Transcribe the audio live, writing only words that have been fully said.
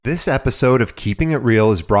This episode of Keeping It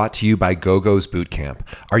Real is brought to you by GoGo's Bootcamp.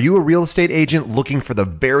 Are you a real estate agent looking for the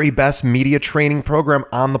very best media training program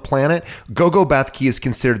on the planet? GoGo Bethke is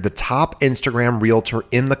considered the top Instagram realtor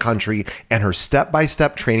in the country, and her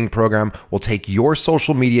step-by-step training program will take your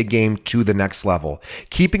social media game to the next level.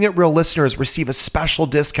 Keeping It Real listeners receive a special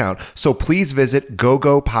discount, so please visit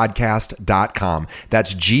gogopodcast.com.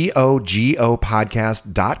 That's GOGO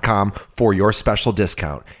podcast.com for your special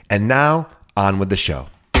discount. And now, on with the show.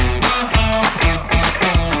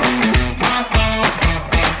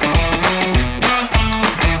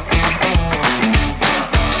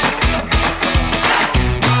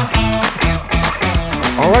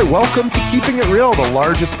 All right, welcome to Keeping It Real, the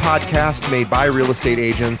largest podcast made by real estate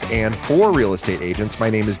agents and for real estate agents.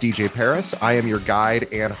 My name is DJ Paris. I am your guide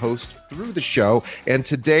and host through the show. And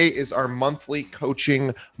today is our monthly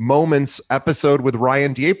coaching moments episode with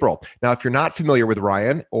Ryan D'April. Now, if you're not familiar with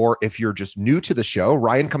Ryan, or if you're just new to the show,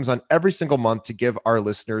 Ryan comes on every single month to give our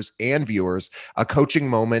listeners and viewers a coaching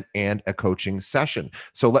moment and a coaching session.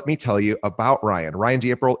 So let me tell you about Ryan. Ryan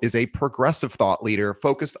D'April is a progressive thought leader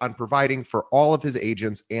focused on providing for all of his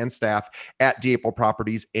agents and staff at D'April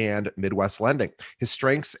Properties and Midwest Lending. His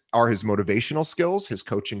strengths are his motivational skills, his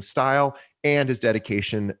coaching style, and his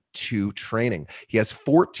dedication to training. He has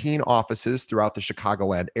 14 offices throughout the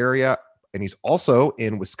Chicagoland area, and he's also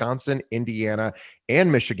in Wisconsin, Indiana, and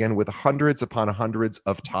Michigan with hundreds upon hundreds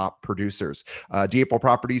of top producers. D'April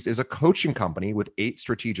Properties is a coaching company with 8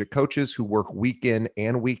 strategic coaches who work week in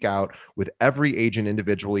and week out with every agent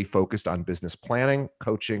individually focused on business planning,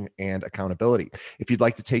 coaching, and accountability. If you'd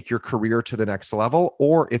like to take your career to the next level,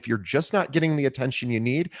 or if you're just not getting the attention you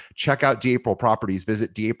need, check out D'April Properties.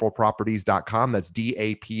 Visit d'aprilproperties.com. That's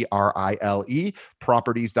DAPRILE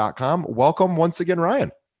properties.com. Welcome once again, Ryan.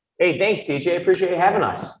 Hey, thanks, DJ. Appreciate you having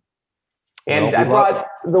us. And I brought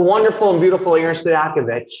the wonderful and beautiful Aaron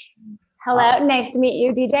Stojakovic. Hello, nice to meet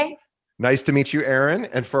you, DJ. Nice to meet you, Aaron.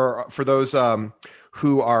 And for those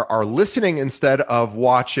who are listening instead of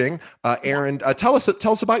watching, Aaron, tell us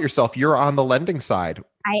about yourself. You're on the lending side.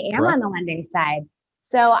 I am correct? On the lending side.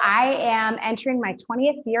 So I am entering my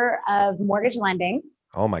 20th year of mortgage lending.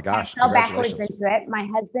 Oh my gosh! I fell backwards into it. My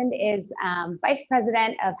husband is vice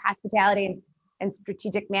president of hospitality and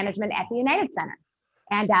strategic management at the United Center.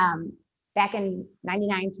 And back in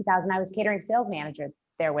 99, 2000, I was catering sales manager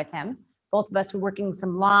there with him. Both of us were working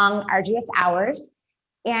some long, arduous hours.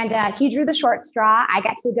 And he drew the short straw. I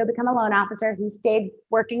got to go become a loan officer. He stayed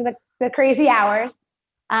working the crazy hours.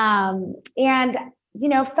 And,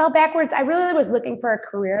 fell backwards. I really was looking for a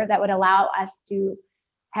career that would allow us to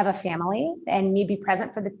have a family and me be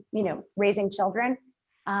present for the, raising children,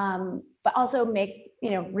 but also make,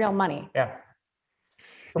 real money. Yeah.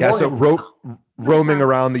 Yeah, so roaming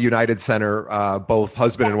around the United Center, both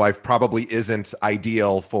husband and wife, probably isn't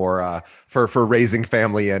ideal for raising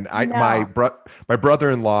family. And my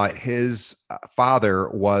brother-in-law, his father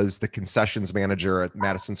was the concessions manager at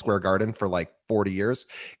Madison Square Garden for like 40 years,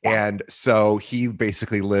 and so he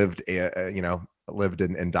basically lived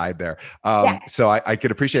and died there. So I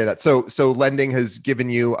could appreciate that. So lending has given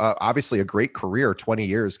you obviously a great career, 20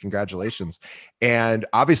 years. Congratulations. And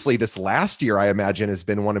obviously this last year, I imagine, has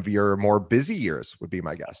been one of your more busy years, would be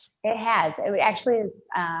my guess. It has. It actually is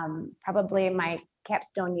probably my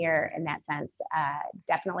capstone year in that sense.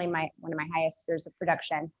 Definitely one of my highest years of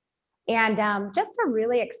production. And just a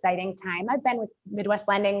really exciting time. I've been with Midwest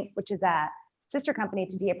Lending, which is a sister company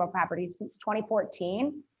to D'April Properties, since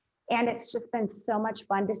 2014. And it's just been so much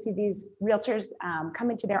fun to see these realtors come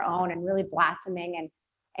into their own and really blossoming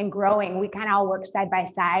and growing. We kind of all work side by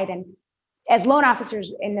side. And as loan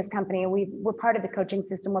officers in this company, we're part of the coaching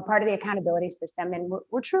system. We're part of the accountability system. And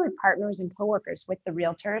we're truly partners and coworkers with the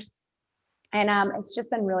realtors. And it's just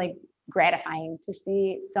been really gratifying to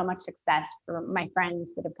see so much success for my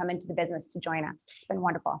friends that have come into the business to join us. It's been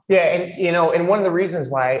wonderful. Yeah. And one of the reasons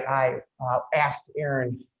why I asked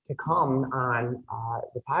Aaron to come on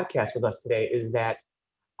the podcast with us today is that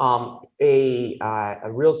a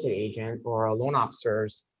real estate agent or a loan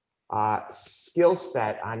officer's skill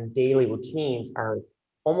set on daily routines are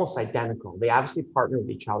almost identical. They obviously partner with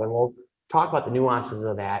each other. And we'll talk about the nuances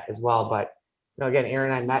of that as well. But again,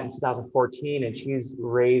 Aaron and I met in 2014, and she's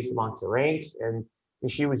raised amongst the ranks. And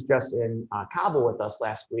she was just in Cabo with us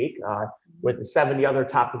last week with the 70 other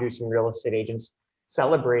top producing real estate agents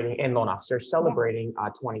celebrating, and loan officers celebrating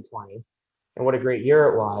 2020. And what a great year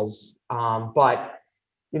it was. But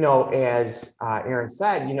as Aaron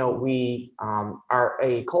said, we are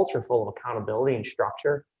a culture full of accountability and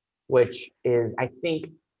structure, which is, I think,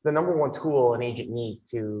 the number one tool an agent needs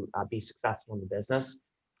to be successful in the business.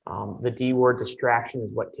 The D word, distraction,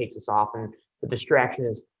 is what takes us off The distraction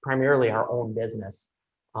is primarily our own business.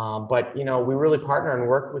 But, we really partner and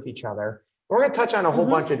work with each other. We're going to touch on a whole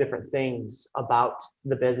bunch of different things about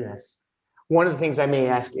the business. One of the things I may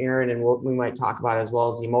ask Aaron, and we might talk about as well,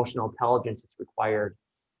 is the emotional intelligence that's required.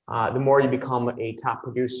 The more you become a top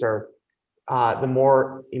producer, the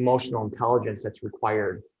more emotional intelligence that's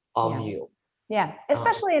required of you. Yeah,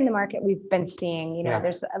 especially in the market we've been seeing,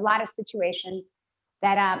 there's a lot of situations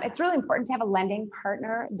that it's really important to have a lending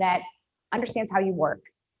partner that understands how you work.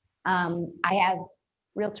 I have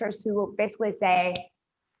realtors who basically say,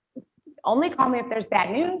 only call me if there's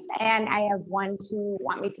bad news. And I have ones who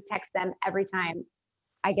want me to text them every time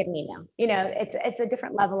I get an email. It's a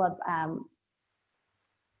different level of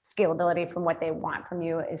scalability from what they want from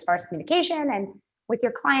you as far as communication. And with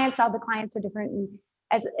your clients, all the clients are different.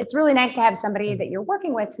 And it's really nice to have somebody that you're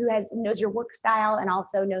working with who knows your work style and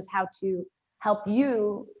also knows how to help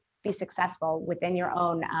you be successful within your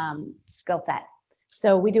own skill set.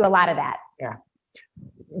 So we do a lot of that. Yeah.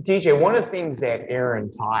 DJ, one of the things that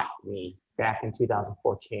Aaron taught me back in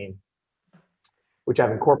 2014, which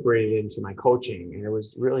I've incorporated into my coaching, and it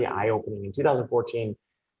was really eye-opening. In 2014,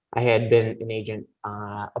 I had been an agent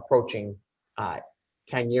approaching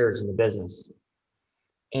 10 years in the business.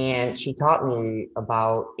 And she taught me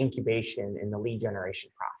about incubation and the lead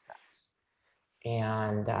generation process.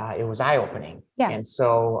 And it was eye-opening. Yeah. And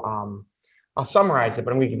so I'll summarize it,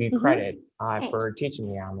 but I'm going to give you credit for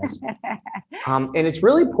teaching me on this. And it's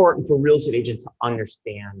really important for real estate agents to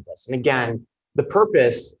understand this. And again, the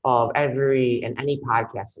purpose of every and any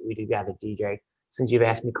podcast that we do together, DJ, since you've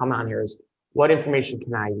asked me to come on here, is what information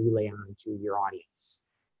can I relay on to your audience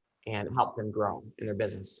and help them grow in their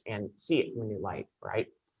business and see it from a new light, right?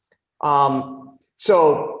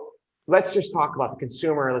 So let's just talk about the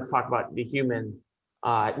consumer. Let's talk about the human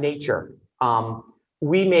nature.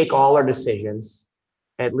 We make all our decisions,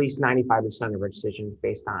 at least 95% of our decisions,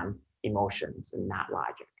 based on emotions and not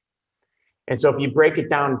logic. And so if you break it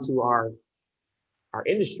down to our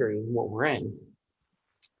industry and what we're in,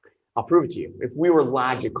 I'll prove it to you. If we were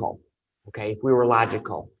logical,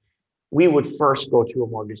 we would first go to a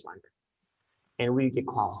mortgage lender and we'd get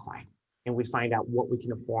qualified and we'd find out what we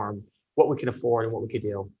can afford and what we could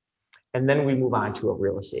do. And then we move on to a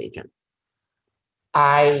real estate agent.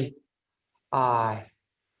 I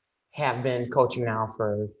have been coaching now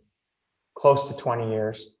for close to 20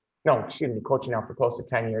 years. Coaching now for close to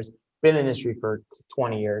 10 years. Been in the industry for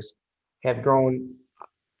 20 years. Have grown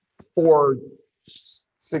 4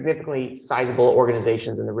 significantly sizable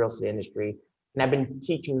organizations in the real estate industry. And I've been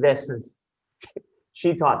teaching this since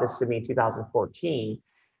she taught this to me in 2014.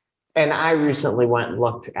 And I recently went and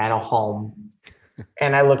looked at a home,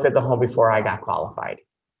 and I looked at the home before I got qualified.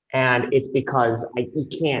 And it's because you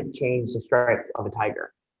can't change the stripe of a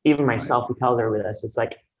tiger. Even myself, who tells everybody this, it's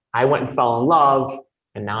like I went and fell in love,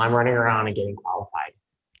 and now I'm running around and getting qualified.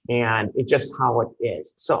 And it's just how it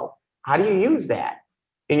is. So how do you use that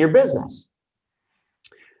in your business?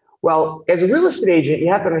 Well, as a real estate agent,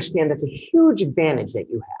 you have to understand that's a huge advantage that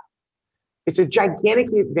you have. It's a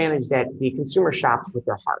gigantic advantage that the consumer shops with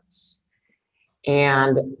their hearts.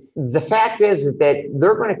 And the fact is that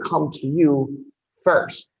they're going to come to you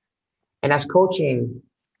first. And as coaching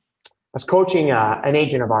an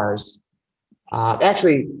agent of ours,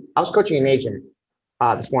 actually, I was coaching an agent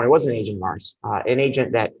this morning. It wasn't an agent of ours, an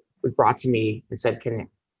agent that was brought to me and said,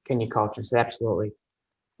 can you coach? I said, absolutely.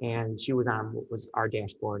 And she was on what was our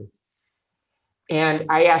dashboard. And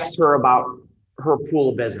I asked her about her pool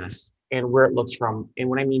of business and where it looks from. And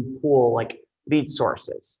when I mean pool, like lead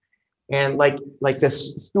sources. And like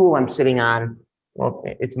this stool I'm sitting on, well,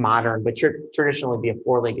 it's modern, but should traditionally be a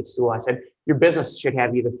 4-legged stool. I said, your business should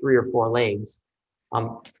have either 3 or 4 legs.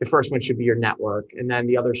 The first one should be your network. And then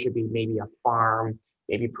the other should be maybe a farm,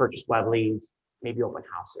 maybe purchase web leads, maybe open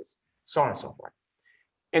houses, so on and so forth.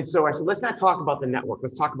 And so I said, let's not talk about the network.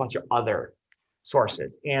 Let's talk about your other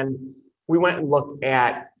sources. And we went and looked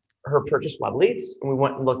at her purchase web leads, and we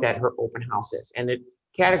went and looked at her open houses, and it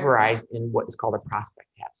categorized in what is called a prospect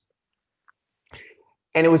tabs.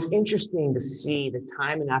 And it was interesting to see the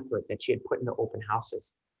time and effort that she had put into open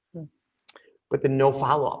houses, but the no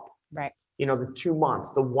follow-up. Right. The 2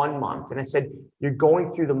 months, the 1 month. And I said, you're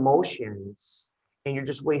going through the motions and you're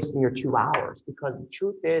just wasting your 2 hours, because the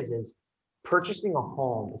truth is purchasing a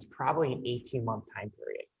home is probably an 18-month time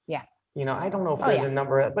period. Yeah. I don't know if there's a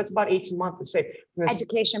number, but it's about 18 months to say.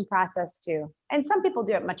 Education process too. And some people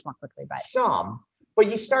do it much more quickly, but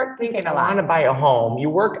you start thinking, I want to buy a home. You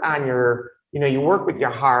work on you work with your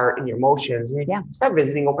heart and your emotions, and you start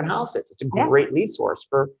visiting open houses. It's a great lead source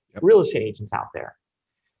for real estate agents out there.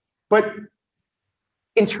 But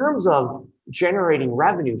in terms of generating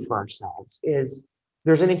revenue for ourselves is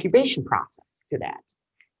there's an incubation process to that.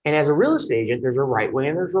 And as a real estate agent, there's a right way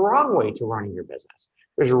and there's a wrong way to running your business.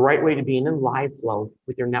 There's a right way to being in live flow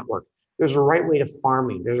with your network. There's a right way to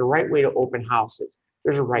farming. There's a right way to open houses.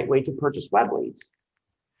 There's a right way to purchase web leads.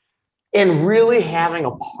 And really having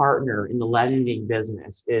a partner in the lending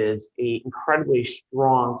business is an incredibly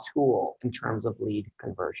strong tool in terms of lead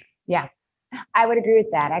conversion. Yeah, I would agree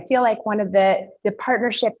with that. I feel like one of the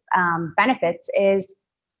partnership benefits is,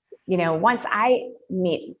 once I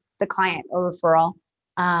meet the client or referral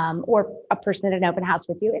or a person at an open house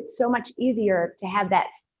with you, it's so much easier to have that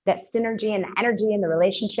synergy and energy in the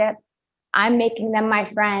relationship. I'm making them my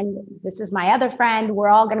friend. This is my other friend. We're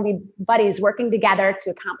all going to be buddies working together to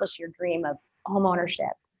accomplish your dream of home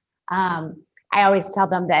ownership. I always tell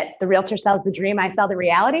them that the realtor sells the dream, I sell the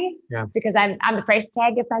reality, because I'm the price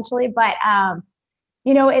tag essentially. But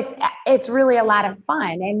it's really a lot of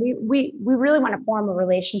fun, and we really want to form a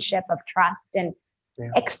relationship of trust and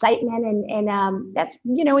excitement, and that's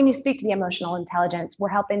when you speak to the emotional intelligence, we're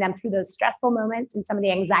helping them through those stressful moments and some of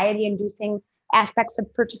the anxiety-inducing aspects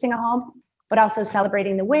of purchasing a home, but also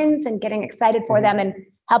celebrating the wins and getting excited for them and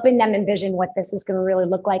helping them envision what this is going to really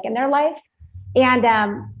look like in their life.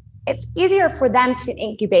 And it's easier for them to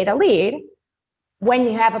incubate a lead when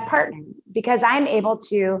you have a partner, because I'm able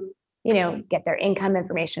to, get their income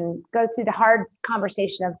information, go through the hard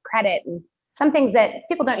conversation of credit and some things that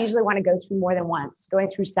people don't usually want to go through more than once, going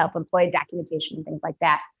through self-employed documentation and things like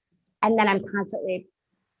that. And then I'm constantly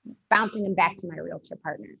bouncing them back to my realtor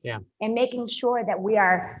partner and making sure that we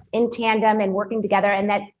are in tandem and working together. And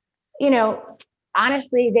that,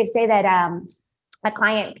 honestly, they say that a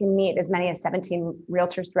client can meet as many as 17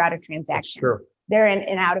 realtors throughout a transaction. They're in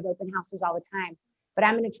and out of open houses all the time. But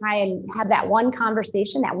I'm going to try and have that one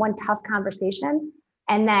conversation, that one tough conversation,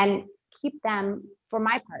 and then keep them for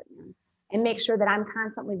my partner and make sure that I'm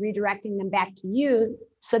constantly redirecting them back to you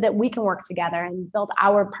so that we can work together and build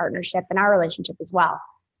our partnership and our relationship as well,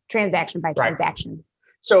 transaction by transaction.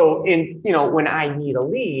 So when I need a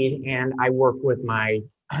lead and I work with my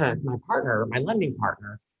partner, my lending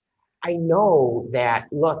partner, I know that,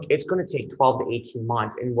 look, it's going to take 12 to 18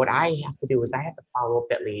 months. And what I have to do is I have to follow up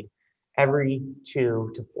that lead every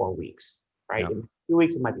 2 to 4 weeks, right? In 2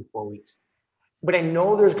 weeks, it might be 4 weeks. But I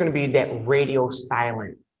know there's going to be that radio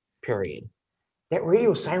silent period. That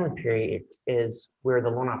radio silent period is where the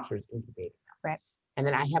loan officer is incubated. Right. And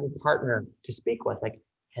then I have a partner to speak with, like,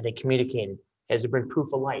 have they communicated? Has there been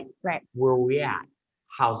proof of life? Right. Where are we at?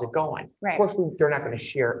 How's it going? Right. Of course, they're not going to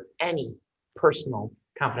share any personal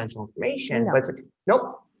confidential information, but it's like,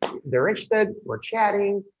 nope, they're interested, we're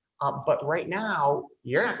chatting. But right now,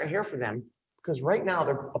 you're not going to hear from them because right now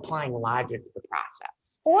they're applying logic to the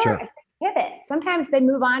process. Or if they pivot, sometimes they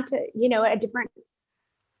move on to,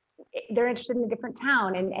 they're interested in a different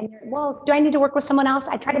town. And well, do I need to work with someone else?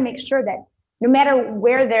 I try to make sure that no matter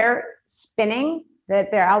where they're spinning,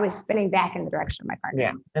 that they're always spinning back in the direction of my partner.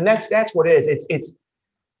 Yeah. And that's what it is. It's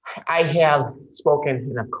I have spoken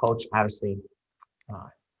and I've coached, obviously,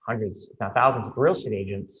 hundreds, if not thousands of real estate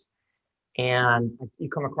agents. And you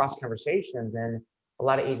come across conversations and a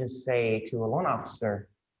lot of agents say to a loan officer,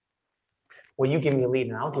 well, you give me a lead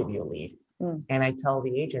and I'll give you a lead. And I tell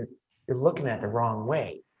the agent, you're looking at it the wrong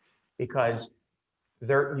way, because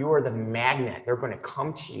you are the magnet. They're going to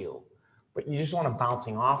come to you, but you just want them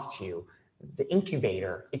bouncing off to you. The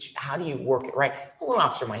incubator, it's how do you work it right? A loan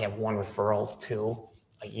officer might have one referral, 2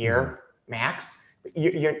 a year max. But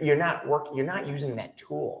you're not using that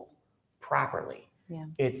tool properly. Yeah.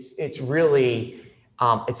 It's really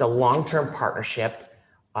it's a long-term partnership.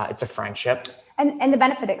 It's a friendship. And the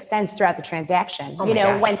benefit extends throughout the transaction.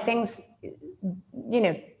 When things,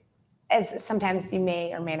 as sometimes you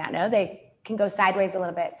may or may not know, they can go sideways a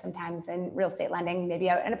little bit sometimes in real estate lending. Maybe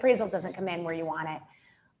an appraisal doesn't come in where you want it.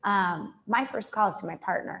 My first call is to my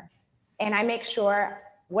partner, and I make sure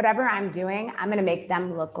whatever I'm doing, I'm going to make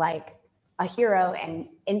them look like a hero and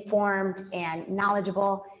informed and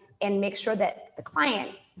knowledgeable, and make sure that the client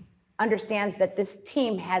understands that this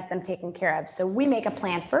team has them taken care of. So we make a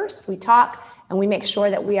plan first, we talk, and we make sure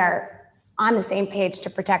that we are on the same page to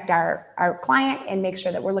protect our client and make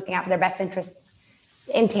sure that we're looking out for their best interests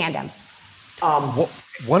in tandem.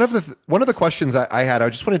 One of the questions I had, I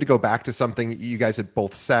just wanted to go back to something you guys had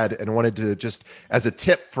both said, and wanted to just as a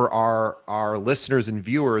tip for our listeners and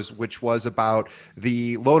viewers, which was about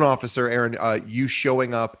the loan officer, Aaron, you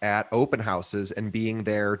showing up at open houses and being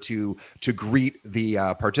there to greet the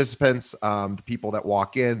participants, the people that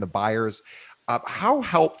walk in, the buyers. How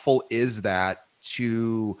helpful is that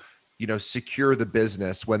to secure the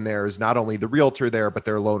business when there's not only the realtor there, but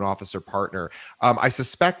their loan officer partner. I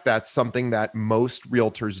suspect that's something that most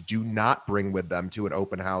realtors do not bring with them to an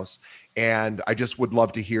open house. And I just would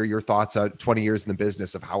love to hear your thoughts 20 years in the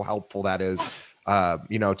business of how helpful that is,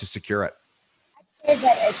 to secure it. That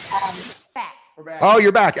it's back. We're back. Oh,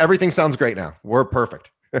 you're back. Everything sounds great now. We're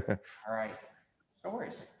perfect. All right. No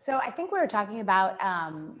worries. So I think we were talking about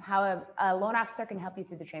how a loan officer can help you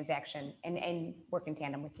through the transaction and work in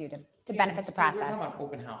tandem with you to benefit the process. We're talking about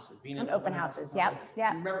open houses. Being On in open houses, yep.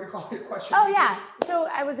 Remember to call your question? Oh, yeah. So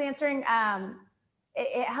I was answering,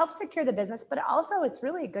 it helps secure the business, but also it's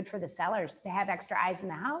really good for the sellers to have extra eyes in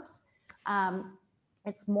the house.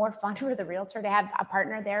 It's more fun for the realtor to have a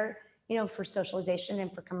partner there, for socialization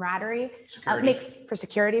and for camaraderie. Makes for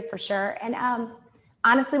security for sure. And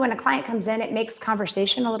honestly, when a client comes in, it makes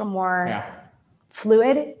conversation a little more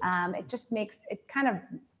fluid. It kind of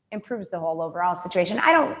improves the whole overall situation.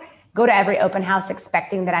 I don't go to every open house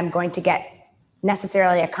expecting that I'm going to get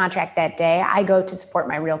necessarily a contract that day. I go to support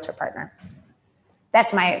my realtor partner.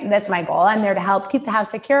 That's my goal. I'm there to help keep the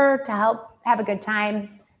house secure, to help have a good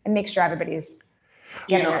time, and make sure everybody's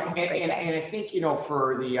getting a great day. And I think,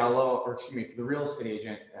 for the real estate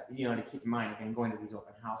agent, to keep in mind, again, going to these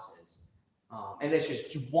open houses, and that's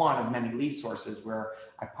just one of many lead sources where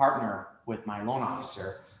I partner with my loan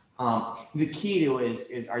officer. The key to it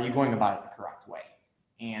is are you going about it the correct way?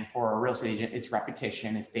 And for a real estate agent, it's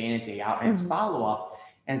repetition, it's day in and day out, and it's follow-up.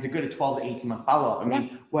 And it's a good 12 to 18 month follow-up. I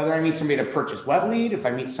mean, whether I meet somebody to purchase web lead, if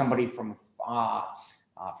I meet somebody from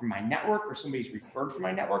my network or somebody's referred from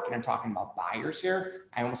my network, and I'm talking about buyers here.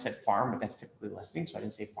 I almost said farm, but that's typically listing, so I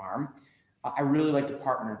didn't say farm. I really like to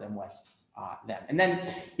partner them with them. And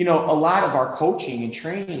then, a lot of our coaching and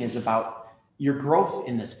training is about your growth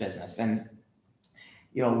in this business. And,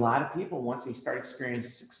 a lot of people, once they start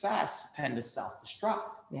experiencing success, tend to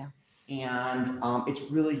self-destruct. Yeah. And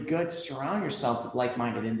it's really good to surround yourself with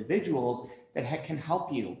like-minded individuals that can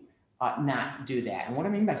help you not do that. And what I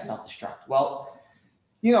mean by self-destruct? Well,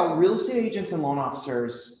 real estate agents and loan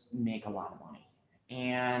officers make a lot of money.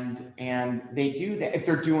 And they do that if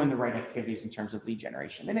they're doing the right activities in terms of lead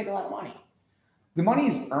generation. They make a lot of money. The money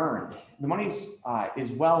is earned. The money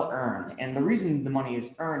is well earned. And the reason the money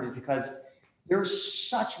is earned is because there's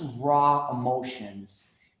such raw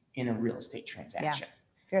emotions in a real estate transaction.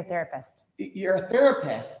 You're a therapist. You're a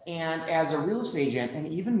therapist. And as a real estate agent, and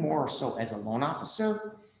even more so as a loan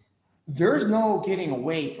officer, there's no getting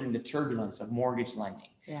away from the turbulence of mortgage lending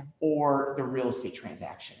or the real estate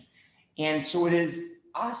transaction. And so it is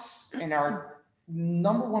us, and our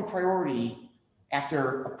number one priority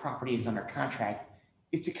after a property is under contract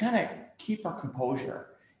is to kind of keep our composure.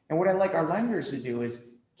 And what I like our lenders to do is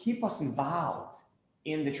keep us involved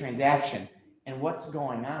in the transaction and what's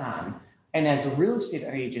going on. And as a real estate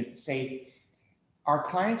agent, say, our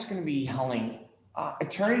client's going to be yelling,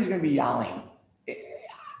 attorney's going to be yelling.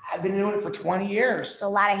 I've been doing it for 20 years. It's a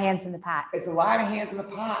lot of hands in the pot. It's a lot of hands in the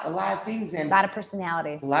pot, a lot of things. And a lot of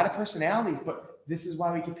personalities. But this is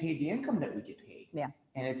why we get paid the income that we get paid. Yeah.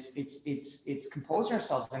 And it's composing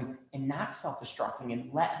ourselves and not self-destructing and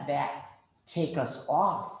let that take us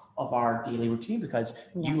off of our daily routine, because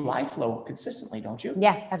you life flow consistently, don't you?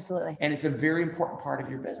 Yeah, absolutely. And it's a very important part of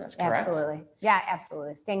your business, correct? Absolutely. Yeah,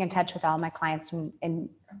 absolutely. Staying in touch with all my clients and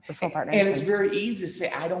referral partners. And it's very easy to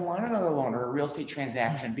say, I don't want another loan or a real estate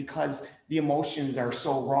transaction because the emotions are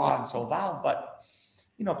so raw and so violent. But,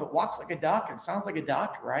 if it walks like a duck and sounds like a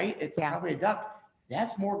duck, right? It's probably a duck.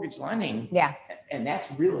 That's mortgage lending. Yeah. And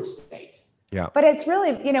that's real estate. Yeah. But it's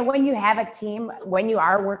really, when you have a team, when you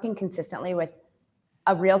are working consistently with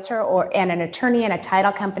a realtor and an attorney and a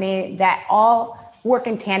title company that all work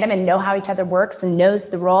in tandem and know how each other works and knows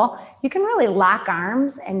the role, you can really lock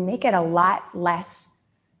arms and make it a lot less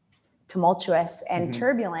tumultuous and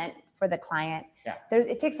turbulent for the client. Yeah.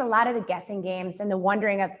 It takes a lot of the guessing games and the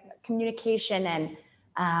wondering of communication and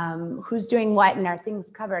who's doing what and are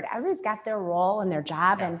things covered. Everybody's got their role and their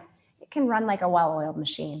job, and it can run like a well-oiled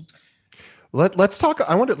machine. Let's talk.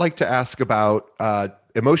 I would like to ask about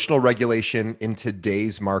emotional regulation in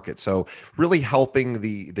today's market. So really helping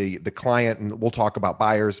the client, and we'll talk about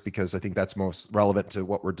buyers because I think that's most relevant to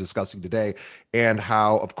what we're discussing today, and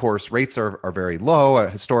how, of course, rates are very low, at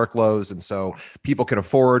historic lows. And so people can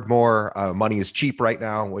afford more. Money is cheap right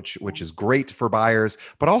now, which is great for buyers,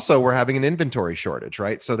 but also we're having an inventory shortage,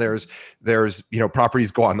 right? So there's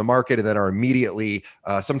properties go on the market and then are immediately,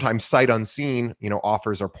 sometimes sight unseen,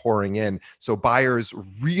 offers are pouring in. So buyers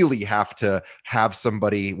really have to have somebody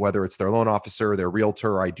somebody, whether it's their loan officer, their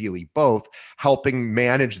realtor, or ideally both, helping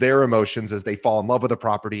manage their emotions as they fall in love with a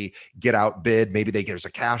property, get outbid. Maybe there's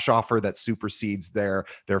a cash offer that supersedes their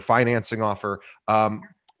financing offer.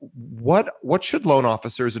 What should loan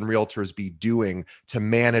officers and realtors be doing to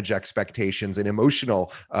manage expectations and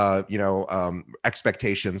emotional,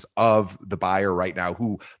 expectations of the buyer right now,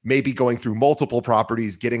 who may be going through multiple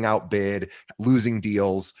properties, getting outbid, losing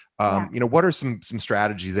deals? What are some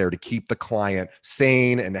strategies there to keep the client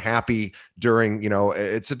sane and happy during,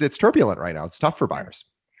 it's turbulent right now. It's tough for buyers.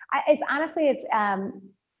 I've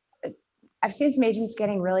seen some agents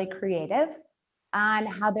getting really creative on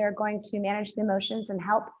how they're going to manage the emotions and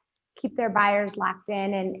help keep their buyers locked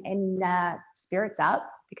in and spirits up,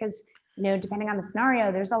 because, depending on the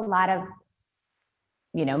scenario, there's a lot of,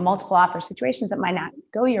 multiple offer situations that might not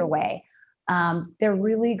go your way. They're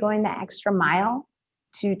really going the extra mile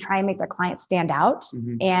to try and make their client stand out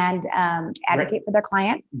and advocate for their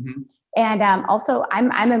client. And also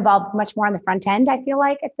I'm involved much more on the front end. I feel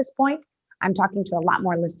like at this point, I'm talking to a lot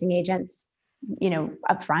more listing agents,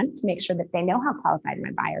 up front, to make sure that they know how qualified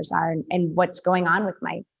my buyers are and what's going on with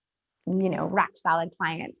my, rock solid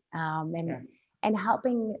client, and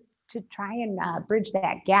helping to try and bridge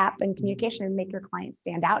that gap in communication and make your client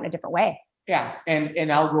stand out in a different way. Yeah,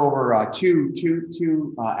 and I'll go over two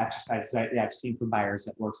exercises that I've seen for buyers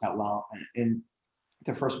that works out well. And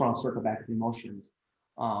the first one, I'll circle back to the emotions.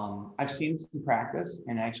 I've seen some practice,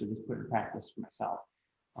 and I actually just put in practice for myself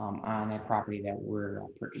on a property that we're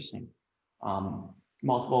purchasing.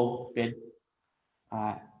 Multiple bid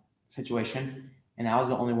situation, and I was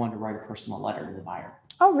the only one to write a personal letter to the buyer.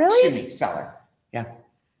 Oh, really? Excuse me, seller. Yeah,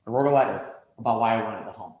 I wrote a letter about why I wanted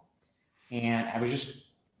the home, and I was just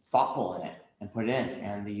thoughtful in it and put it in.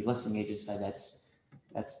 And the listing agent said that's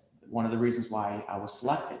one of the reasons why I was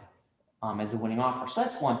selected as a winning offer. So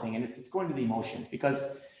that's one thing, and it's going to the emotions,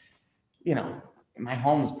 because my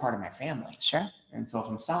home is part of my family. Sure. And so if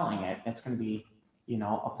I'm selling it, that's going to be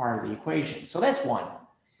a part of the equation. So that's one.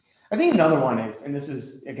 I think another one is, and this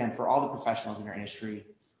is again for all the professionals in our industry,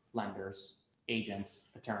 lenders, agents,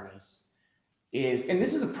 attorneys, and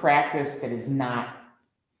this is a practice that is not,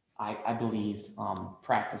 I believe,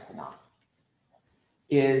 practiced enough,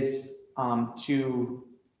 is to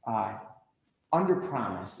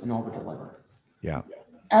under-promise and over-deliver. Yeah.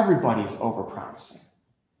 Everybody's over-promising.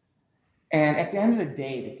 And at the end of the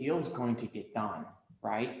day, the deal is going to get done,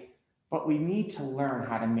 right? But we need to learn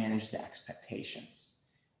how to manage the expectations.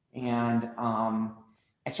 And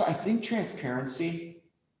so I think transparency,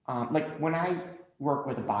 like when I work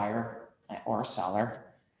with a buyer or a seller,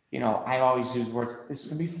 I always use words, this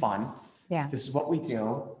is gonna be fun. Yeah. This is what we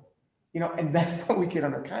do, and then when we get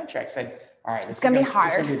under contract, said, all right, it's gonna be hard.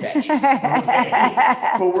 It's gonna be a bitch.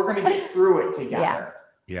 Okay. But we're gonna get through it together.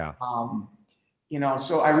 Yeah.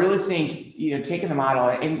 So I really think, taking the model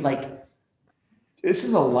and this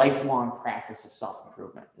is a lifelong practice of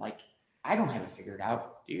self-improvement. I don't have it figured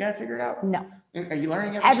out. Do you got to figure it out? No. Are you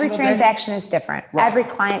learning every transaction is different. Right. Every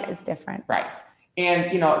client is different. Right.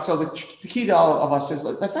 And, so the key to all of us is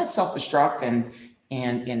let's not self-destruct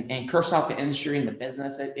and curse out the industry and the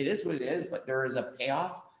business. It is what it is, but there is a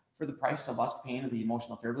payoff for the price of us paying the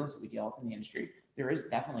emotional turbulence that we deal with in the industry. There is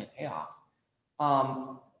definitely a payoff.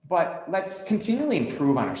 But let's continually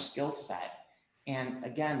improve on our skill set. And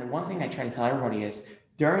again, the one thing I try to tell everybody is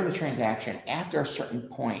during the transaction, after a certain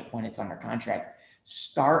point when it's under contract,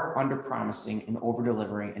 start under promising and over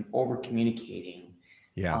delivering and over communicating.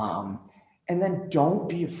 Yeah. And then don't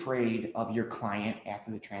be afraid of your client after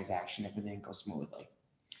the transaction if it didn't go smoothly.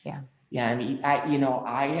 Yeah. Yeah. I mean,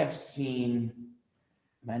 I have seen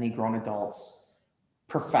many grown adults,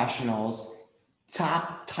 professionals,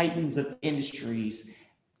 top titans of industries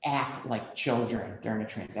act like children during a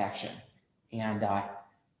transaction. And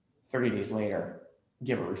 30 days later,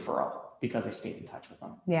 give a referral because I stayed in touch with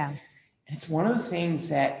them. Yeah. And it's one of the things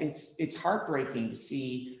that it's heartbreaking to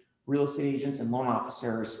see real estate agents and loan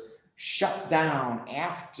officers shut down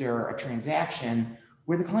after a transaction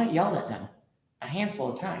where the client yelled at them a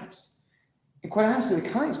handful of times. And quite honestly, the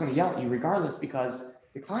client's going to yell at you regardless, because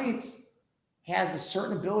the client has a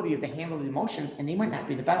certain ability to handle the emotions and they might not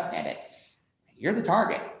be the best at it. You're the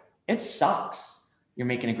target. It sucks. You're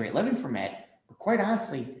making a great living from it. But quite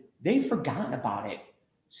honestly, they've forgotten about it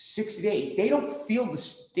 60 days. They don't feel the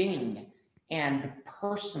sting and the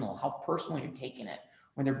how personal you're taking it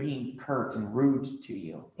when they're being curt and rude to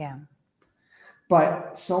you. Yeah.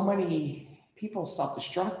 But so many people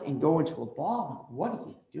self-destruct and go into a ball. What are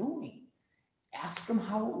you doing? ask them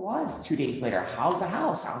how it was 2 days later. How's the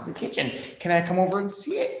house? How's the kitchen? Can I come over and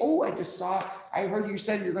see it? Oh, I heard you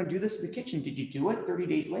said you're going to do this in the kitchen. Did you do it 30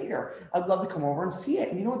 days later? I'd love to come over and see it.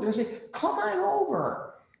 And you know what they're saying? Come on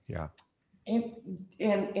over. Yeah.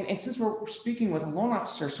 And since we're speaking with a loan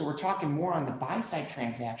officer, so we're talking more on the buy side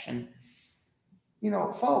transaction,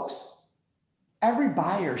 folks, every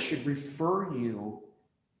buyer should refer you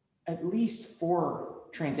at least 4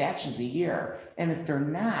 transactions a year. And if they're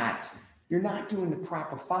not, you're not doing the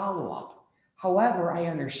proper follow-up. However, I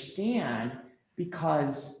understand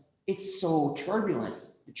because it's so turbulent,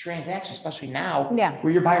 the transaction, especially now,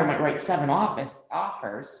 where your buyer might write 7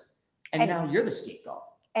 offers, and now you're the scapegoat.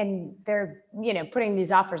 And they're, putting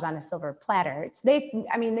these offers on a silver platter. They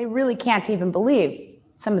really can't even believe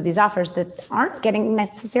some of these offers that aren't getting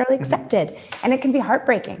necessarily accepted. And it can be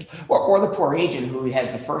heartbreaking. Or the poor agent who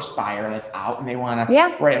has the first buyer that's out and they want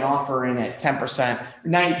to write an offer in at 10%,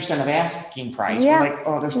 90% of asking price. Yeah. We're like,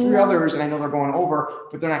 oh, there's 3 others and I know they're going over,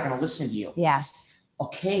 but they're not going to listen to you. Yeah.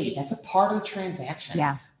 Okay, that's a part of the transaction.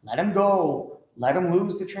 Yeah. Let them go. Let them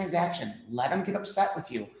lose the transaction. Let them get upset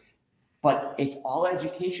with you. But it's all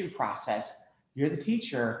education process. You're the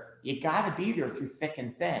teacher. You got to be there through thick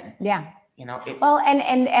and thin. Yeah.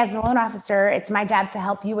 And as a loan officer, it's my job to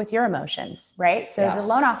help you with your emotions, right? So the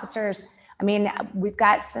loan officers, we've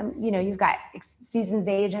got some, you've got seasoned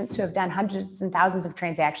agents who have done hundreds and thousands of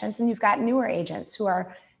transactions, and you've got newer agents who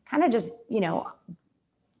are kind of just,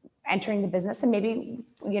 entering the business and maybe,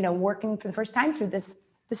 working for the first time through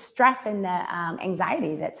the stress and the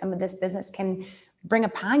anxiety that some of this business can bring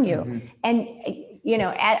upon you. Mm-hmm. And,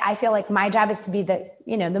 I feel like my job is to be the,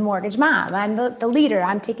 the mortgage mom. I'm the leader.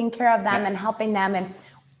 I'm taking care of them and helping them. And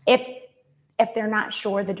if they're not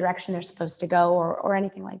sure the direction they're supposed to go or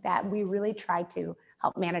anything like that, we really try to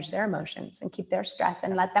help manage their emotions and keep their stress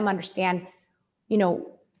and let them understand,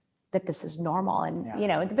 that this is normal. And,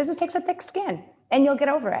 the business takes a thick skin and you'll get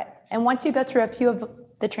over it. And once you go through a few of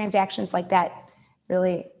the transactions like that,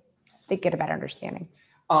 really, they get a better understanding.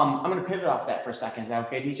 I'm going to pivot off that for a second. Is that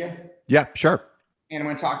okay, DJ? Yeah, sure. And I'm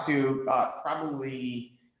going to talk to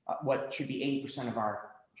probably what should be 80% of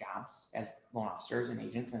our jobs as loan officers and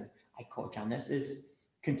agents, as I coach on this, is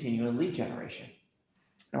continual lead generation.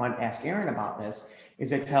 I want to ask Aaron about this.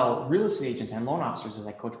 Is I tell real estate agents and loan officers, as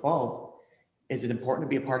I coach both, is it important to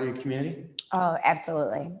be a part of your community? Oh,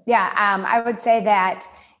 absolutely. Yeah. I would say that,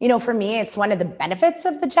 for me, it's one of the benefits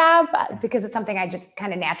of the job because it's something I just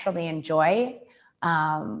kind of naturally enjoy.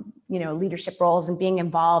 Leadership roles and being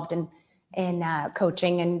involved in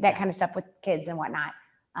coaching and that kind of stuff with kids and whatnot.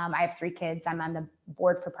 I have 3 kids. I'm on the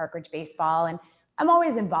board for Park Ridge Baseball, and I'm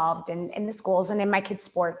always involved in the schools and in my kids'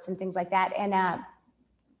 sports and things like that. And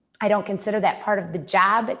I don't consider that part of the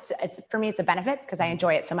job. It's for me, it's a benefit because I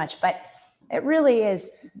enjoy it so much. But it really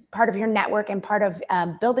is part of your network and part of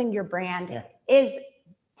building your brand is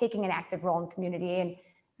taking an active role in the community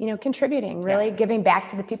and contributing, really giving back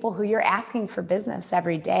to the people who you're asking for business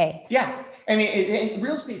every day. Yeah.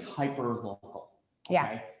 Real estate's hyper local. Okay?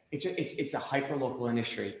 Yeah. It's a hyper local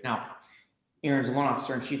industry. Now, Erin's a loan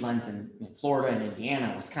officer and she lends in Florida and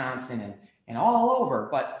Indiana, Wisconsin, and all over.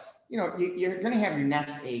 But, you're going to have your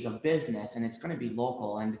nest egg of business and it's going to be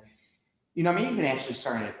local. And, I'm even actually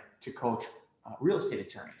starting to coach real estate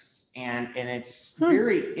attorneys. And it's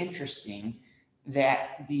very interesting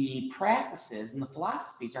that the practices and the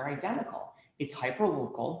philosophies are identical. It's hyper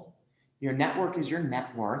local. Your network is your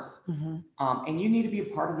net worth. Mm-hmm. And you need to be a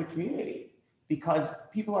part of the community because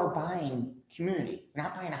people are buying community. They're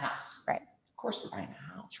not buying a house. Right. Of course they're buying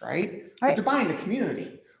a house, right? But they're buying the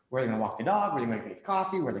community. Where they're going to walk the dog, where they're going to get the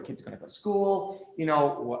coffee, where their kids are going to go to school,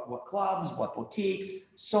 what clubs, what boutiques,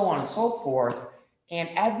 so on and so forth. And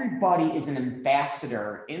everybody is an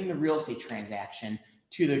ambassador in the real estate transaction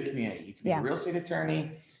to the community. You can be a real estate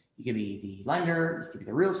attorney, you can be the lender, you can be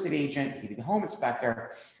the real estate agent, you can be the home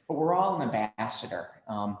inspector, but we're all an ambassador.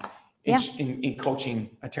 In coaching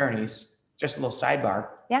attorneys, just a little sidebar.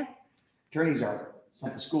 Yeah. Attorneys are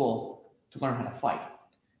sent to school to learn how to fight.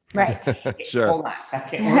 Right. Sure. Hold on a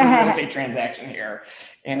second. We're in a real estate transaction here.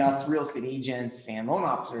 And us real estate agents and loan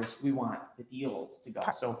officers, we want the deals to go.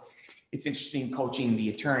 So it's interesting coaching the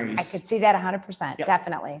attorneys. I could see that 100%. Yep.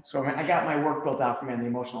 Definitely. So I got my work built out for me on the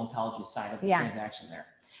emotional intelligence side of the transaction there.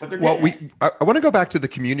 But I want to go back to the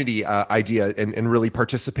community idea and really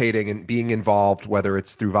participating and being involved, whether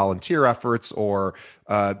it's through volunteer efforts or,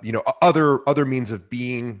 other means of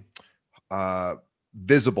being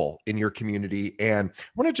visible in your community. And I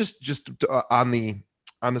want to just on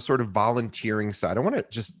the sort of volunteering side, I want to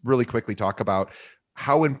just really quickly talk about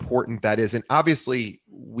how important that is. And obviously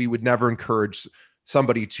we would never encourage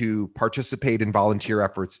somebody to participate in volunteer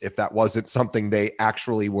efforts if that wasn't something they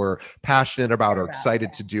actually were passionate about or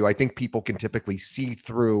excited to do. I think people can typically see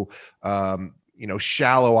through,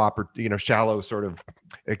 shallow sort of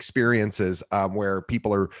experiences where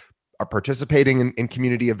people are participating in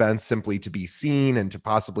community events simply to be seen and to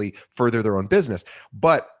possibly further their own business.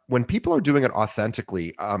 But when people are doing it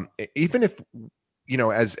authentically, even if,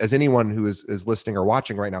 as anyone who is listening or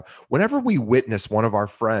watching right now, whenever we witness one of our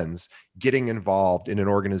friends getting involved in an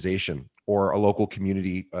organization or a local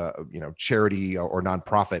community, charity or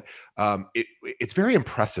nonprofit, it's very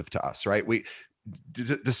impressive to us, right?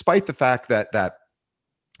 Despite the fact that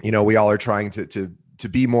we all are trying to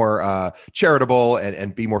be more charitable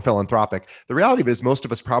and be more philanthropic, the reality of it is most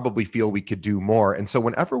of us probably feel we could do more. And so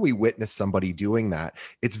whenever we witness somebody doing that,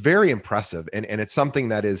 it's very impressive, and it's something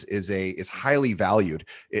that is highly valued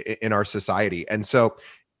in our society. And so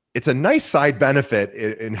it's a nice side benefit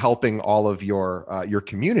in helping all of your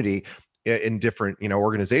community in different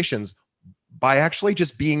organizations, by actually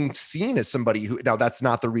just being seen as somebody who, now that's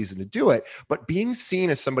not the reason to do it, but being seen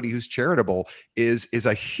as somebody who's charitable is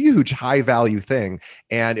a huge high value thing.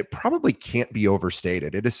 And it probably can't be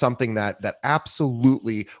overstated. It is something that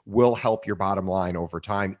absolutely will help your bottom line over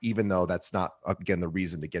time, even though that's not, again, the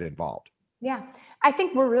reason to get involved. Yeah, I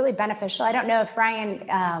think we're really beneficial. I don't know if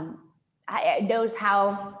Ryan knows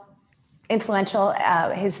how influential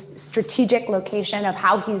his strategic location of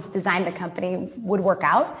how he's designed the company would work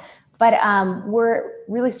out. But we're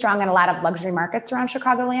really strong in a lot of luxury markets around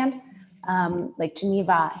Chicagoland, like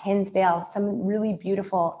Geneva, Hinsdale, some really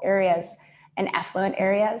beautiful areas and affluent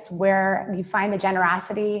areas where you find the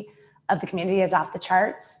generosity of the community is off the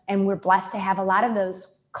charts. And we're blessed to have a lot of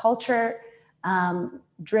those culture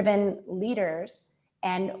driven leaders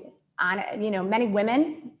and many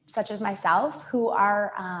women such as myself who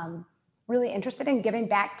are really interested in giving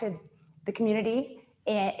back to the community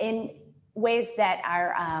in ways that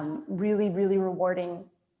are really, really rewarding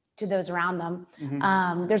to those around them.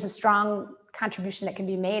 Mm-hmm. There's a strong contribution that can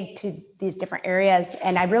be made to these different areas.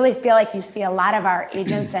 And I really feel like you see a lot of our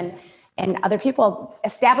agents and other people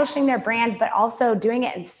establishing their brand, but also doing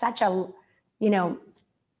it in such a,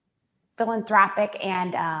 philanthropic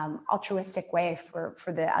and altruistic way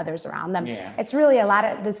for the others around them. Yeah. It's really a lot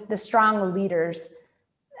of the strong leaders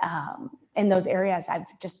in those areas. I've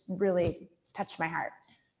just really touched my heart.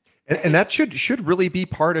 And that should really be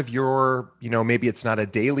part of your, maybe it's not a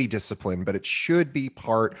daily discipline, but it should be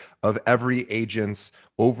part of every agent's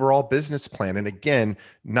overall business plan. And again,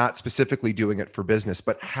 not specifically doing it for business,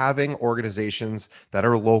 but having organizations that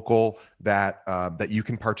are local that you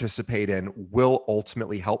can participate in will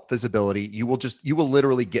ultimately help visibility. You will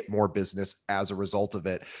literally get more business as a result of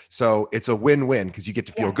it. So it's a win-win because you get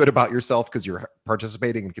to feel good about yourself because you're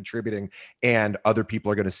participating and contributing, and other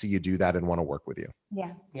people are going to see you do that and want to work with you.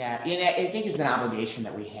 Yeah. Yeah. And I think it's an obligation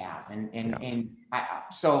that we have.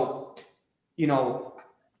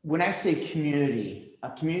 When I say community, a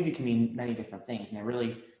community can mean many different things. And I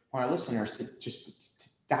really want our listeners to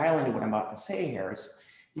just dial into what I'm about to say here. Is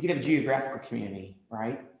you could have a geographical community,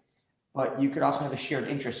 right? But you could also have a shared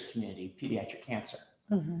interest community, pediatric cancer.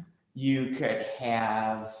 Mm-hmm. You could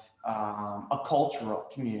have a cultural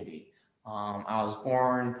community. I was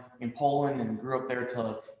born in Poland and grew up there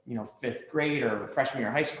till 5th grade or freshman year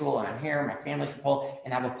of high school, and I'm here, my family's from Poland,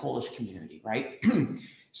 and I have a Polish community, right?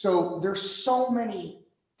 So there's so many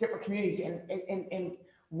different communities, and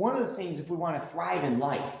one of the things, if we want to thrive in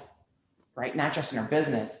life, right, not just in our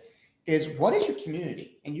business, is what is your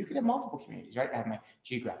community? And you can have multiple communities, right? I have my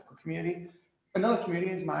geographical community. Another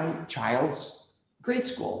community is my child's grade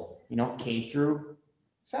school, K through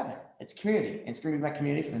 7. It's community. It's going to be my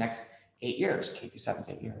community for the next 8 years. K through 7 is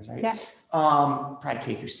 8 years, right? Yeah. Probably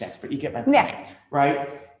K through 6, but you get my point, right?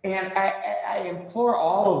 And I implore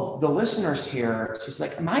all of the listeners here to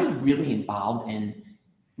say, am I really involved in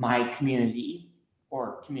my community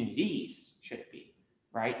or communities, should it be,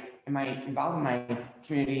 right? Am I involved in my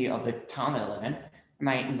community of the town that I live in? Am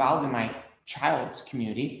I involved in my child's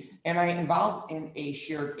community? Am I involved in a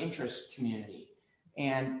shared interest community?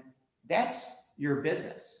 And that's your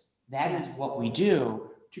business. That is what we do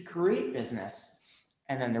to create business.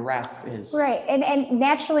 And then the rest is... Right. And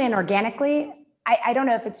naturally and organically, I don't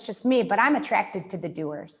know if it's just me, but I'm attracted to the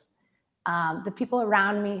doers. The people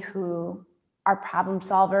around me who are problem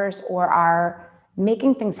solvers or are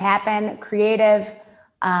making things happen, creative,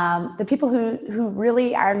 the people who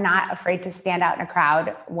really are not afraid to stand out in a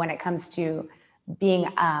crowd when it comes to being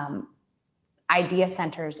idea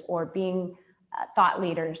centers or being thought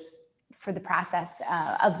leaders for the process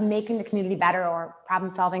of making the community better or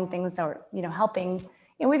problem solving things or, helping.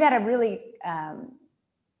 We've had a really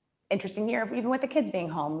interesting year, even with the kids being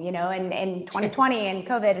home, and 2020 and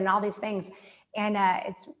COVID and all these things. And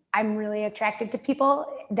I'm really attracted to people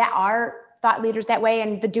that are thought leaders that way,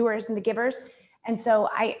 and the doers and the givers. And so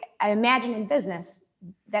I imagine in business,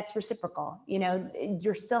 that's reciprocal.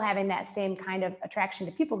 You're still having that same kind of attraction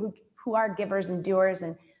to people who are givers and doers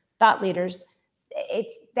and thought leaders.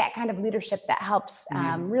 It's that kind of leadership that helps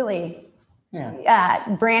really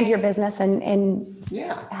brand your business and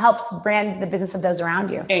helps brand the business of those around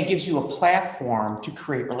you. And it gives you a platform to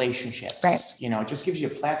create relationships. Right. It just gives you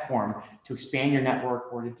a platform to expand your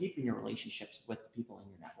network or to deepen your relationships with the people in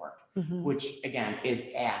your network, which again is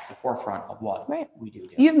at the forefront of what we do.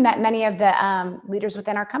 You've met many of the leaders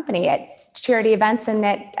within our company at charity events and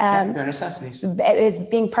at their necessities. Is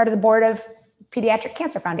being part of the board of Pediatric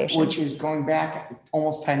Cancer Foundation, which is going back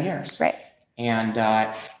almost 10 years. Right. And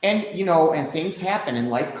things happen and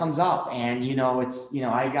life comes up and,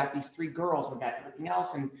 I got these 3 girls, we got everything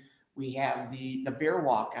else. And we have the bear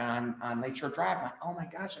walk on Lakeshore Drive. I'm like, oh my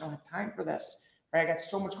gosh, I don't have time for this. Right. I got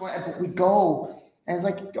so much going on, but we go and it's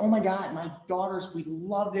like, oh my God, my daughters, we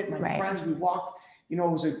loved it. My friends, we walked, it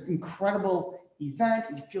was an incredible event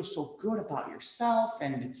and you feel so good about yourself.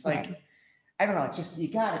 And it's like, I don't know. It's just, you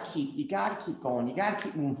gotta keep going. You gotta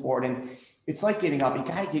keep moving forward. And it's like getting up. You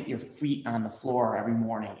gotta get your feet on the floor every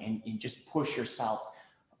morning and just push yourself.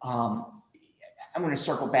 I'm going to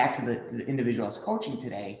circle back to the individual I was coaching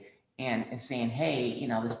today and saying, hey,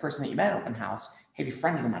 this person that you met at open house, have you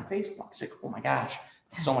friended him on Facebook? It's like, oh my gosh,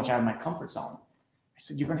 so much out of my comfort zone. I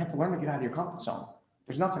said, you're going to have to learn to get out of your comfort zone.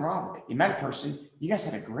 There's nothing wrong with it. You met a person, you guys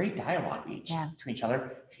had a great dialogue between each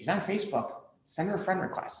other. She's on Facebook. Send her a friend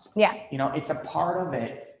request. Yeah. It's a part of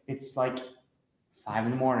it. It's like 5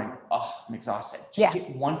 a.m. Oh, I'm exhausted. Just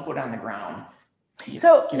get one foot on the ground.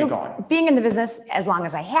 So going. Being in the business as long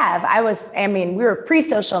as I have, we were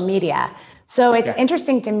pre-social media. So it's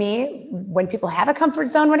interesting to me when people have a comfort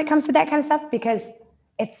zone when it comes to that kind of stuff, because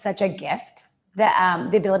it's such a gift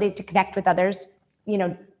that the ability to connect with others,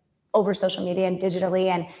 over social media and digitally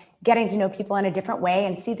and getting to know people in a different way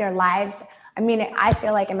and see their lives. I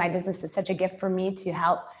feel like in my business it's such a gift for me to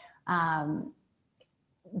help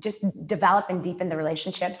just develop and deepen the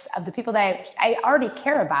relationships of the people that I already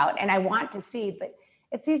care about and I want to see, but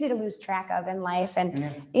it's easy to lose track of in life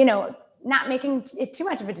and, not making it too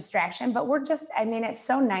much of a distraction, but it's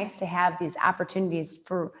so nice to have these opportunities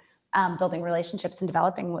for building relationships and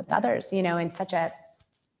developing with others, in such a,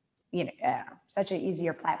 such an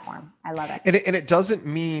easier platform. I love it. And it doesn't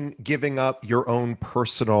mean giving up your own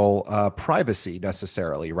personal privacy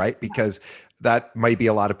necessarily, right? Because that might be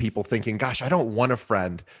a lot of people thinking, gosh, I don't want to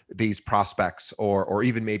friend these prospects or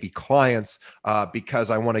even maybe clients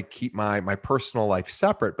because I want to keep my personal life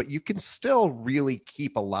separate. But you can still really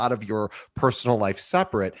keep a lot of your personal life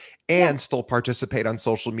separate and still participate on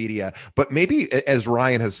social media. But maybe, as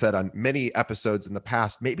Ryan has said on many episodes in the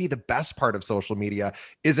past, maybe the best part of social media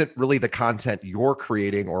isn't really the content you're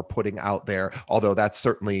creating or putting out there, although that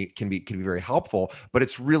certainly can be very helpful, but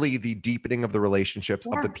it's really the deepening of the relationships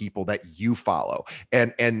of the people that you follow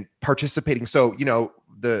and participating. So,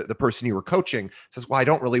 the person you were coaching says, well, I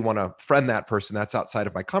don't really want to friend that person. That's outside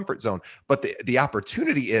of my comfort zone. But the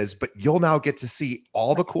opportunity is, but you'll now get to see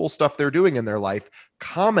all the cool stuff they're doing in their life,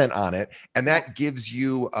 comment on it. And that gives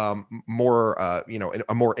you a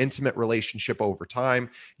more intimate relationship over time.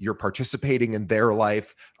 You're participating in their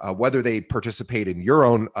life, whether they participate in your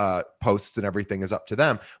own posts and everything is up to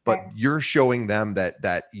them, but you're showing them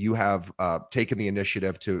that you have taken the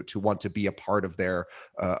initiative to want to be a part of their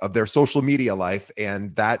social media life.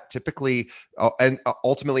 And that typically and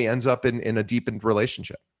ultimately ends up in a deepened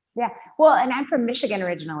relationship. Yeah. Well, and I'm from Michigan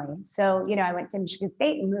originally. So, I went to Michigan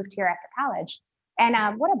State and moved here after college. And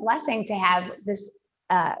what a blessing to have this.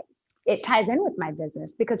 It ties in with my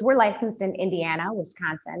business because we're licensed in Indiana,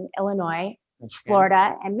 Wisconsin, Illinois,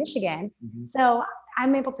 Florida, and Michigan. Mm-hmm. So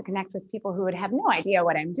I'm able to connect with people who would have no idea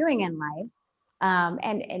what I'm doing in life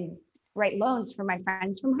and write loans for my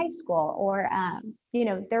friends from high school or,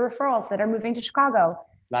 their referrals that are moving to Chicago.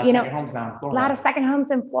 A lot of second homes now in Florida. A lot of second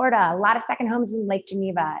homes in Florida, a lot of second homes in Lake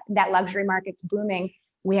Geneva. That luxury market's booming.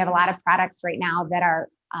 We have a lot of products right now that are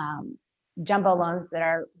jumbo loans that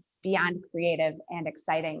are beyond creative and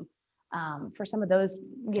exciting for some of those,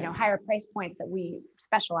 higher price points that we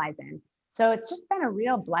specialize in. So it's just been a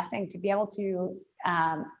real blessing to be able to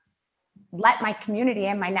let my community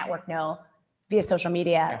and my network know via social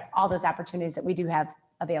media, all those opportunities that we do have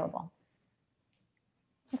available.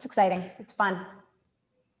 It's exciting. It's fun.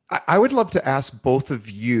 I would love to ask both of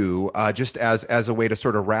you, just as a way to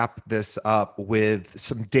sort of wrap this up with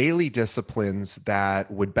some daily disciplines that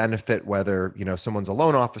would benefit whether, someone's a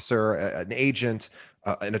loan officer, an agent,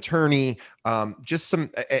 an attorney, just some,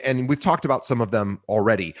 and we've talked about some of them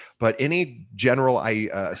already, but any general,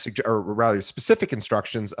 or rather specific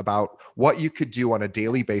instructions about what you could do on a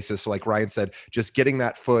daily basis. Like Ryan said, just getting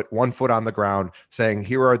that one foot on the ground, saying,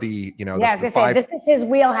 here are the, I was gonna say, this is his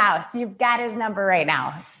wheelhouse. You've got his number right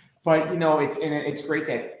now. But, it's great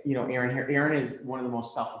that, Erin here, Erin is one of the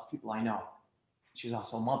most selfless people I know. She's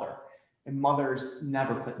also a mother, and mothers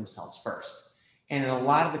never put themselves first. And in a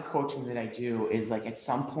lot of the coaching that I do is like, at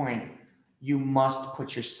some point you must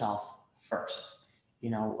put yourself first.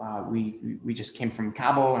 We just came from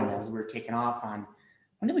Cabo, and as we were taking off on,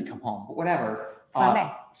 when did we come home? But whatever.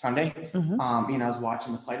 Sunday. Mm-hmm. I was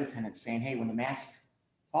watching the flight attendant saying, hey, when the mask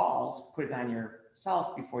falls, put it on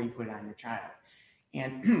yourself before you put it on your child.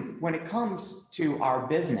 And when it comes to our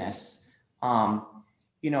business,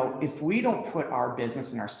 if we don't put our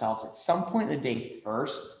business and ourselves at some point in the day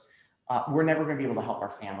first, we're never going to be able to help our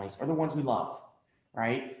families or the ones we love,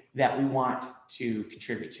 right? That we want to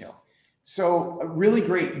contribute to. So a really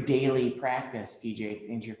great daily practice, DJ,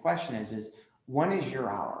 into your question is when is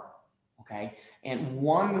your hour? Okay. And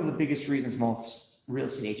one of the biggest reasons most real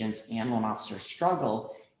estate agents and loan officers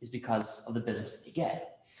struggle is because of the business that they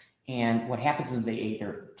get. And what happens is they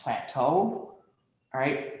either plateau, all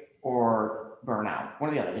right, or burn out.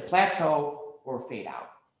 One or the other. They plateau or fade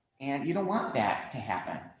out. And you don't want that to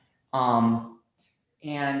happen.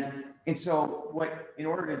 And so in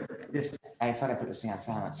order to this, I thought I put this thing on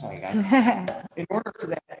silent. Sorry, guys. In order for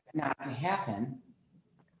that not to happen,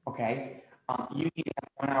 okay, you need to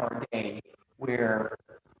have 1 hour a day where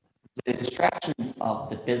the distractions of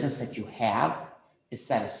the business that you have is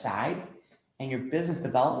set aside, and your business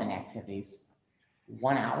development activities,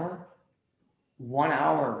 1 hour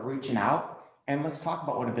of reaching out. And let's talk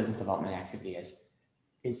about what a business development activity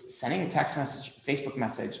is sending a text message, Facebook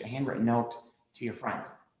message, a handwritten note to your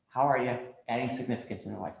friends. How are you? Adding significance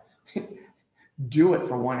in their life. Do it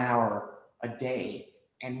for 1 hour a day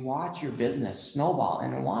and watch your business snowball,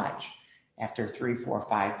 and watch after 3, 4,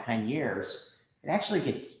 5, 10 years, it actually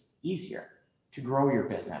gets easier to grow your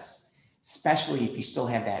business, especially if you still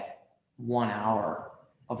have that 1 hour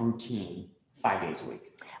of routine 5 days a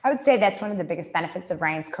week. I would say that's one of the biggest benefits of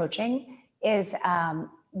Ryan's coaching is,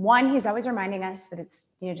 one, he's always reminding us that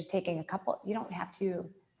it's, just taking a couple, you don't have to,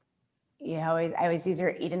 I always use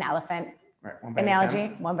your eat an elephant analogy,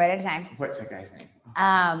 one bite at a time. What's that guy's name?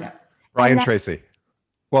 Brian Tracy.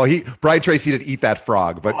 Well, Brian Tracy did eat that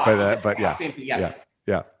frog, but yeah. Same thing,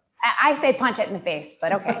 yeah. I say punch it in the face,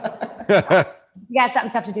 but okay. You got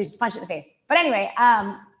something tough to do, just punch it in the face. But anyway,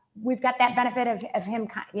 we've got that benefit of him,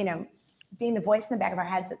 being the voice in the back of our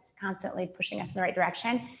heads that's constantly pushing us in the right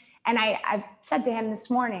direction. And I've said to him this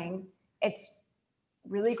morning, it's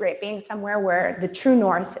really great being somewhere where the true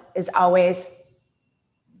north is always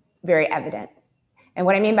very evident. And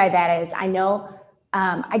what I mean by that is I know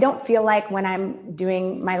I don't feel like when I'm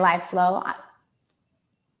doing my live flow,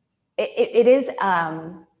 it is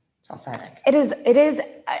it's authentic. It is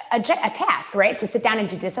a task, right? To sit down and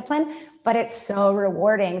do discipline, but it's so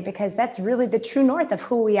rewarding because that's really the true north of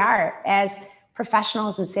who we are as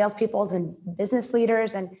professionals and salespeople and business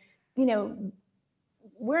leaders. And,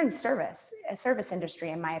 we're in a service industry,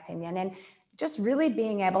 in my opinion, and just really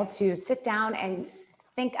being able to sit down and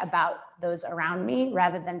think about those around me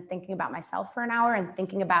rather than thinking about myself for an hour and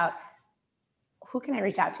thinking about who can I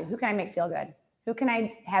reach out to? Who can I make feel good? Who can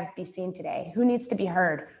I have be seen today? Who needs to be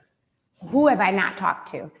heard? Who have I not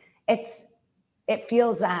talked to? It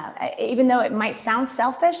feels, even though it might sound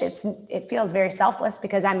selfish, it feels very selfless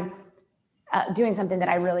because I'm doing something that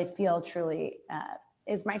I really feel truly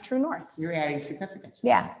is my true north. You're adding significance.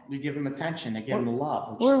 Yeah. You give them attention, they give them the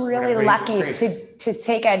love. We're really lucky to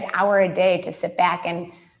take an hour a day to sit back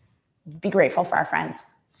and be grateful for our friends.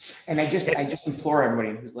 And I just implore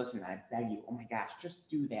everybody who's listening, I beg you, oh my gosh, just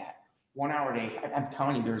do that. 1 hour a day. I'm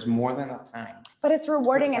telling you, there's more than enough time. But it's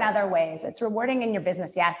rewarding in other ways. It's rewarding in your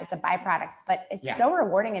business. Yes, it's a byproduct, but it's so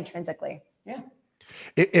rewarding intrinsically. Yeah.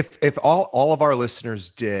 If all of our listeners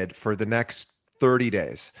did for the next 30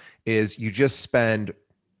 days is you just spend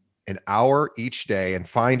an hour each day and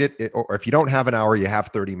find it, or if you don't have an hour, you have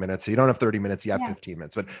 30 minutes. So you don't have 30 minutes, you have 15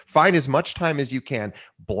 minutes, but find as much time as you can,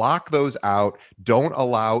 block those out. Don't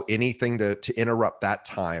allow anything to interrupt that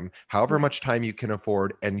time, however much time you can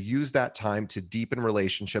afford, and use that time to deepen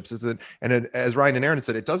relationships. And as Ryan and Erin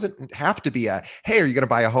said, it doesn't have to be hey, are you going to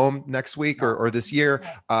buy a home next week or this year?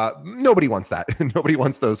 Nobody wants that. Nobody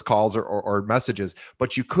wants those calls or messages,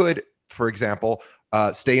 but you could, for example,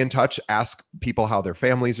 stay in touch, ask people how their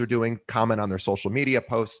families are doing, comment on their social media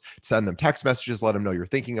posts, send them text messages, let them know you're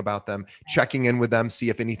thinking about them, checking in with them, see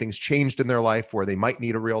if anything's changed in their life where they might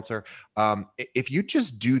need a realtor. If you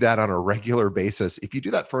just do that on a regular basis, if you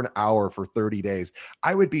do that for an hour for 30 days,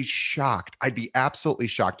 I would be shocked. I'd be absolutely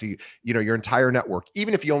shocked to, your entire network,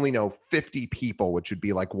 even if you only know 50 people, which would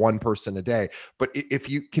be like one person a day. But if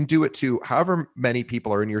you can do it to however many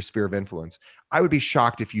people are in your sphere of influence, I would be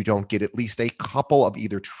shocked if you don't get at least a couple of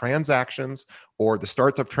either transactions or the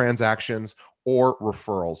starts of transactions or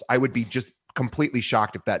referrals. I would be just completely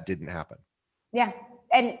shocked if that didn't happen. Yeah.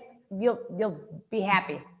 And you'll be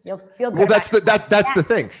happy. You'll feel good. Well, that's the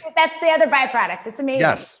thing. That's the other byproduct. It's amazing.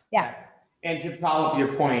 Yes. Yeah. And to follow up your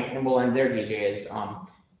point, and we'll end there, DJ, is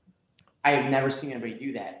I have never seen anybody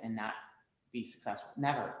do that and not be successful.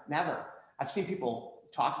 Never. I've seen people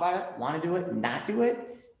talk about it, want to do it, not do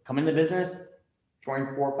it, come into the business, join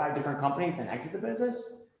 4 or 5 different companies and exit the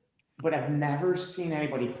business. But I've never seen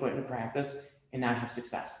anybody put it into practice and not have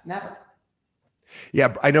success. Never.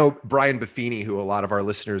 Yeah, I know Brian Buffini, who a lot of our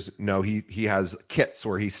listeners know, he has kits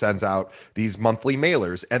where he sends out these monthly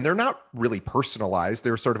mailers, and they're not really personalized.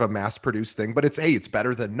 They're sort of a mass-produced thing, but it's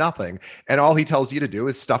better than nothing. And all he tells you to do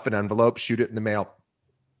is stuff an envelope, shoot it in the mail.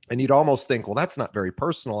 And you'd almost think, well, that's not very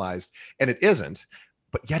personalized. And it isn't.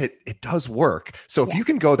 But yet it does work. So if you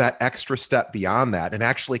can go that extra step beyond that and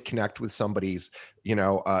actually connect with somebody's,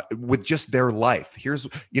 with just their life,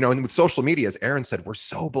 and with social media, as Aaron said, we're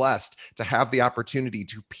so blessed to have the opportunity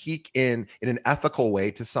to peek in an ethical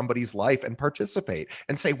way to somebody's life and participate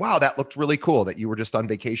and say, wow, that looked really cool that you were just on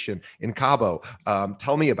vacation in Cabo.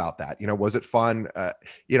 Tell me about that. Was it fun?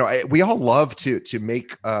 We all love to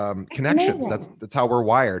make connections. That's how we're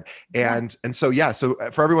wired. And so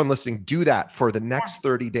for everyone listening, do that for the next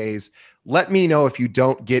 30 days. Let me know if you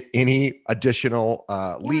don't get any additional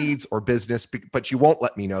leads or business, but you won't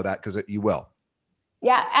let me know that because you will.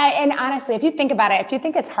 Yeah. And honestly, if you think about it, if you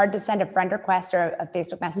think it's hard to send a friend request or a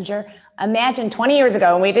Facebook Messenger, imagine 20 years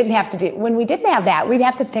ago when we didn't have that, we'd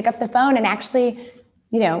have to pick up the phone and actually,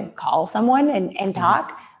 call someone and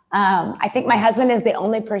talk. I think my husband is the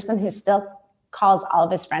only person who still calls all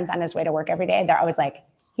of his friends on his way to work every day. They're always like,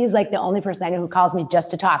 he's like the only person I know who calls me just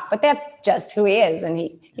to talk, but that's just who he is. And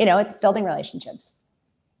it's building relationships.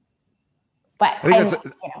 But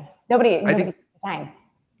nobody has time.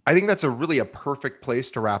 I think that's a perfect place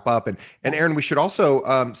to wrap up. And Aaron, we should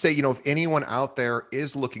also say, if anyone out there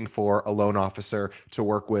is looking for a loan officer to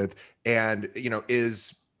work with and,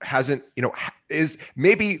 is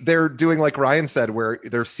maybe they're doing like Ryan said, where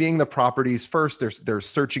they're seeing the properties first, they're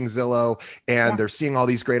searching Zillow and they're seeing all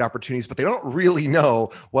these great opportunities, but they don't really know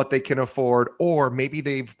what they can afford. Or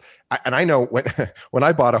maybe I know when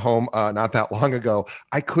I bought a home not that long ago,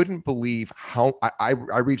 I couldn't believe how I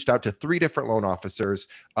reached out to 3 different loan officers,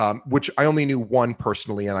 which I only knew one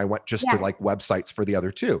personally. And I went just to like websites for the other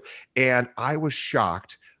 2. And I was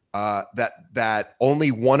shocked that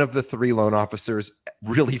only one of the 3 loan officers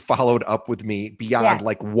really followed up with me beyond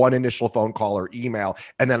like one initial phone call or email.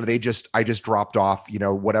 And then I just dropped off,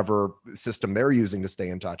 whatever system they're using to stay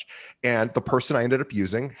in touch. And the person I ended up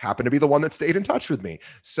using happened to be the one that stayed in touch with me.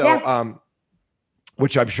 So,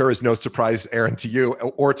 which I'm sure is no surprise, Aaron, to you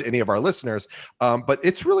or to any of our listeners. But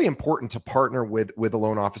it's really important to partner with a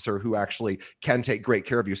loan officer who actually can take great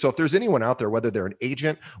care of you. So if there's anyone out there, whether they're an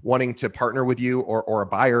agent wanting to partner with you or a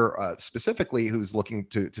buyer specifically who's looking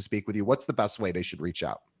to speak with you, what's the best way they should reach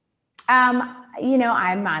out? I'm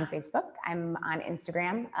on Facebook. I'm on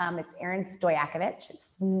Instagram. It's Aaron Stoyakovich.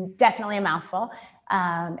 It's definitely a mouthful.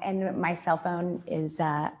 And my cell phone is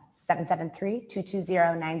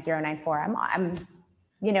 773-220-9094. I'm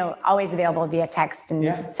always available via text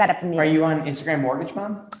and set up a meeting. Are you on Instagram Mortgage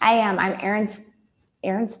Mom? I am. I'm Aaron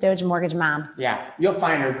Stoge Mortgage Mom. Yeah, you'll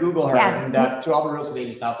find her. Google her. Yeah. And to all the real estate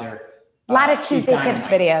agents out there, a lot of Tuesday tips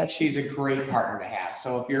videos. She's a great partner to have.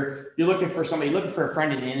 So if you're looking for somebody, looking for a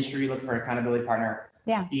friend in the industry, looking for an accountability partner,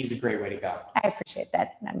 he's a great way to go. I appreciate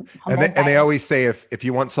that. And they always say if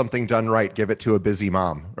you want something done right, give it to a busy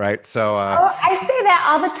mom, right? So I say that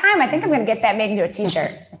all the time. I think I'm going to get that made into a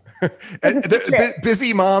t-shirt.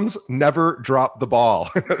 Busy moms never drop the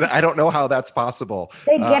ball. I don't know how that's possible.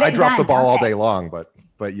 They get it I drop done, the ball all they? day long, but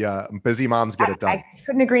yeah, busy moms get it done. I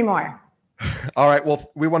couldn't agree more. All right.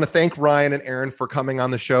 Well, we want to thank Ryan and Aaron for coming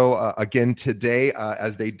on the show again today,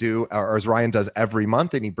 as they do, or as Ryan does every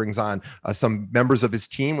month, and he brings on some members of his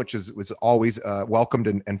team, which was always welcomed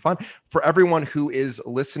and fun. For everyone who is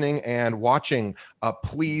listening and watching,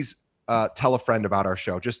 please tell a friend about our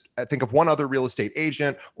show. Just think of one other real estate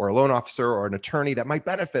agent or a loan officer or an attorney that might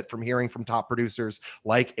benefit from hearing from top producers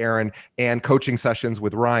like Aaron and coaching sessions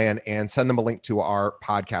with Ryan, and send them a link to our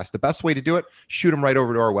podcast. The best way to do it, shoot them right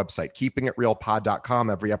over to our website, keepingitrealpod.com.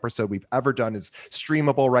 Every episode we've ever done is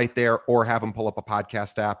streamable right there, or have them pull up a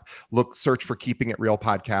podcast app, search for Keeping It Real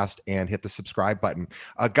Podcast, and hit the subscribe button.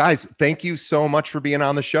 Guys, thank you so much for being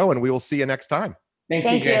on the show, and we will see you next time. Thanks,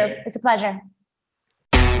 Thank CJ. you. It's a pleasure.